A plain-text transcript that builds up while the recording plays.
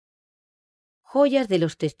Joyas de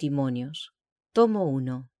los Testimonios, tomo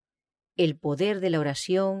 1. El poder de la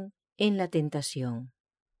oración en la tentación.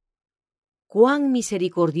 Cuán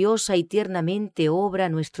misericordiosa y tiernamente obra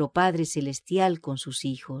nuestro Padre Celestial con sus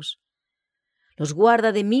hijos. Los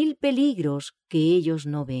guarda de 1000 peligros que ellos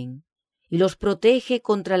no ven, y los protege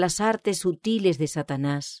contra las artes sutiles de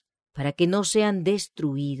Satanás, para que no sean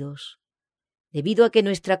destruidos. Debido a que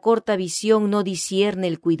nuestra corta visión no discierne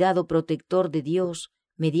el cuidado protector de Dios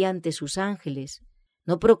mediante sus ángeles,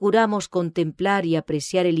 no procuramos contemplar y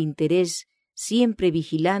apreciar el interés siempre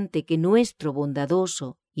vigilante que nuestro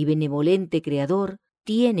bondadoso y benevolente Creador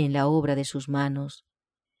tiene en la obra de sus manos,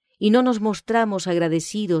 y no nos mostramos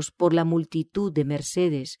agradecidos por la multitud de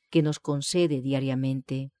mercedes que nos concede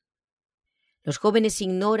diariamente. Los jóvenes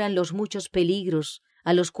ignoran los muchos peligros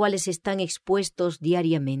a los cuales están expuestos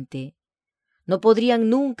diariamente. No podrían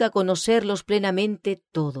nunca conocerlos plenamente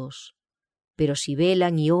todos, pero si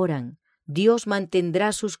velan y oran, Dios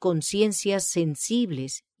mantendrá sus conciencias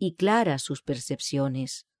sensibles y claras sus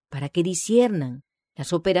percepciones, para que disciernan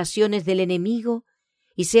las operaciones del enemigo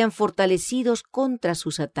y sean fortalecidos contra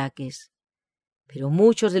sus ataques. Pero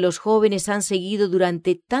muchos de los jóvenes han seguido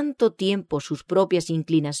durante tanto tiempo sus propias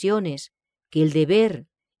inclinaciones que el deber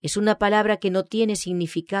es una palabra que no tiene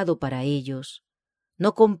significado para ellos.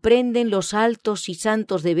 No comprenden los altos y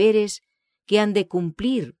santos deberes que han de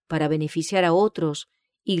cumplir para beneficiar a otros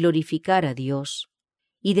y glorificar a Dios,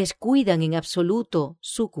 y descuidan en absoluto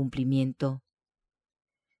su cumplimiento.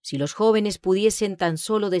 Si los jóvenes pudiesen tan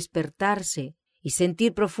solo despertarse y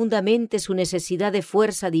sentir profundamente su necesidad de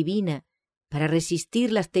fuerza divina para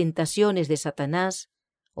resistir las tentaciones de Satanás,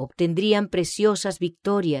 obtendrían preciosas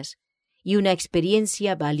victorias y una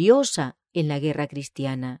experiencia valiosa en la guerra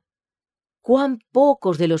cristiana. Cuán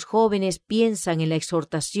pocos de los jóvenes piensan en la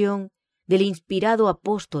exhortación del inspirado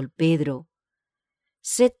apóstol Pedro.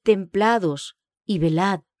 Sed templados y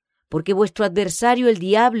velad, porque vuestro adversario el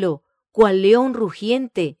diablo, cual león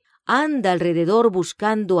rugiente, anda alrededor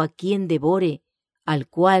buscando a quien devore, al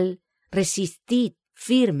cual resistid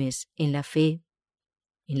firmes en la fe.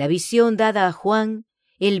 En la visión dada a Juan,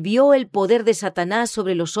 él vio el poder de Satanás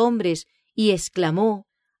sobre los hombres y exclamó: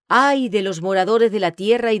 ¡ay de los moradores de la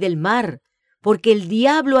tierra y del mar! Porque el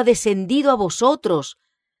diablo ha descendido a vosotros,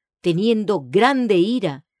 teniendo grande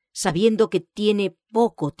ira, sabiendo que tiene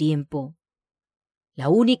poco tiempo. La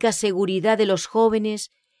única seguridad de los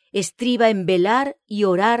jóvenes estriba en velar y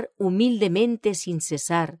orar humildemente sin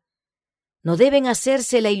cesar. No deben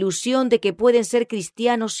hacerse la ilusión de que pueden ser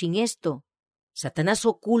cristianos sin esto. Satanás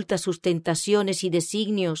oculta sus tentaciones y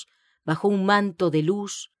designios bajo un manto de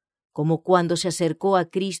luz, como cuando se acercó a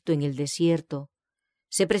Cristo en el desierto.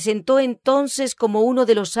 Se presentó entonces como uno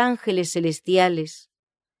de los ángeles celestiales.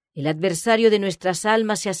 El adversario de nuestras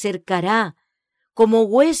almas se acercará como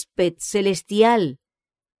huésped celestial,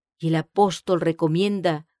 y el apóstol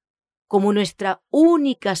recomienda como nuestra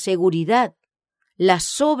única seguridad la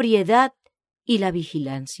sobriedad y la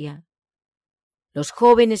vigilancia. Los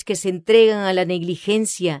jóvenes que se entregan a la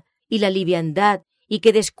negligencia y la liviandad y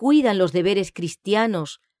que descuidan los deberes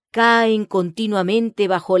cristianos caen continuamente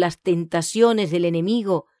bajo las tentaciones del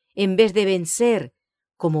enemigo en vez de vencer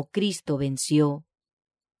como Cristo venció.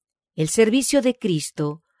 El servicio de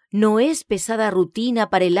Cristo no es pesada rutina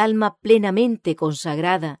para el alma plenamente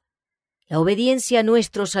consagrada. La obediencia a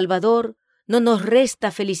nuestro Salvador no nos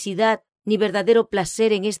resta felicidad ni verdadero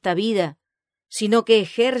placer en esta vida, sino que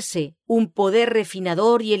ejerce un poder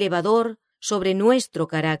refinador y elevador sobre nuestro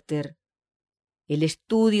carácter. El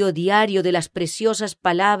estudio diario de las preciosas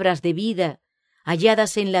palabras de vida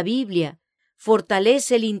halladas en la Biblia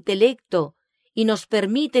fortalece el intelecto y nos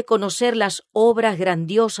permite conocer las obras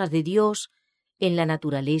grandiosas de Dios en la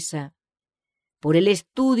naturaleza. Por el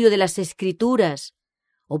estudio de las Escrituras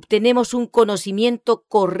obtenemos un conocimiento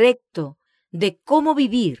correcto de cómo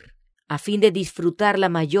vivir a fin de disfrutar la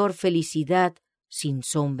mayor felicidad sin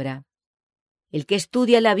sombra. El que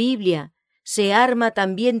estudia la Biblia se arma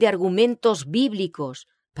también de argumentos bíblicos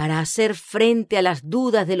para hacer frente a las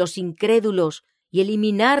dudas de los incrédulos y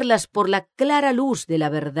eliminarlas por la clara luz de la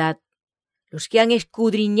verdad. Los que han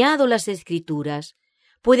escudriñado las Escrituras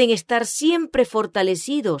pueden estar siempre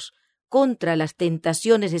fortalecidos contra las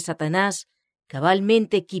tentaciones de Satanás,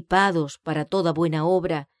 cabalmente equipados para toda buena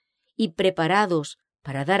obra y preparados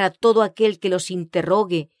para dar a todo aquel que los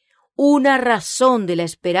interrogue una razón de la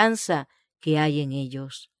esperanza que hay en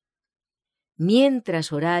ellos.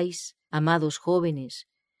 Mientras oráis, amados jóvenes,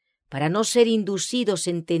 para no ser inducidos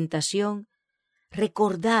en tentación,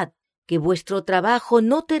 recordad que vuestro trabajo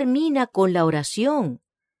no termina con la oración.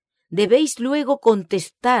 Debéis luego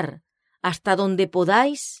contestar hasta donde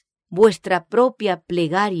podáis vuestra propia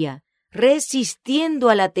plegaria resistiendo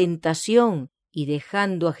a la tentación y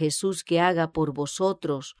dejando a Jesús que haga por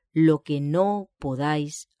vosotros lo que no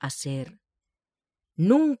podáis hacer.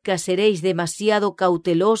 Nunca seréis demasiado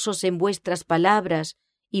cautelosos en vuestras palabras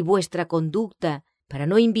y vuestra conducta para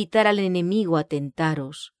no invitar al enemigo a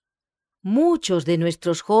tentaros. Muchos de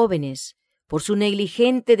nuestros jóvenes, por su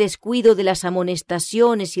negligente descuido de las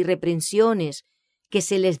amonestaciones y reprensiones que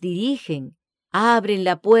se les dirigen, abren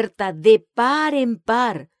la puerta de par en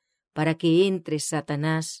par para que entre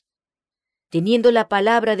Satanás. Teniendo la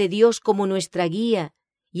palabra de Dios como nuestra guía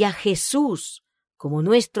y a Jesús como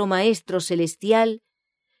nuestro Maestro Celestial,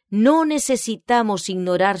 no necesitamos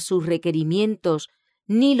ignorar sus requerimientos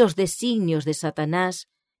ni los designios de Satanás,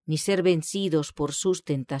 ni ser vencidos por sus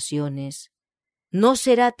tentaciones. No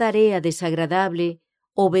será tarea desagradable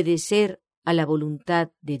obedecer a la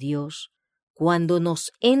voluntad de Dios cuando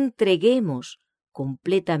nos entreguemos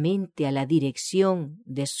completamente a la dirección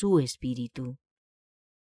de su Espíritu.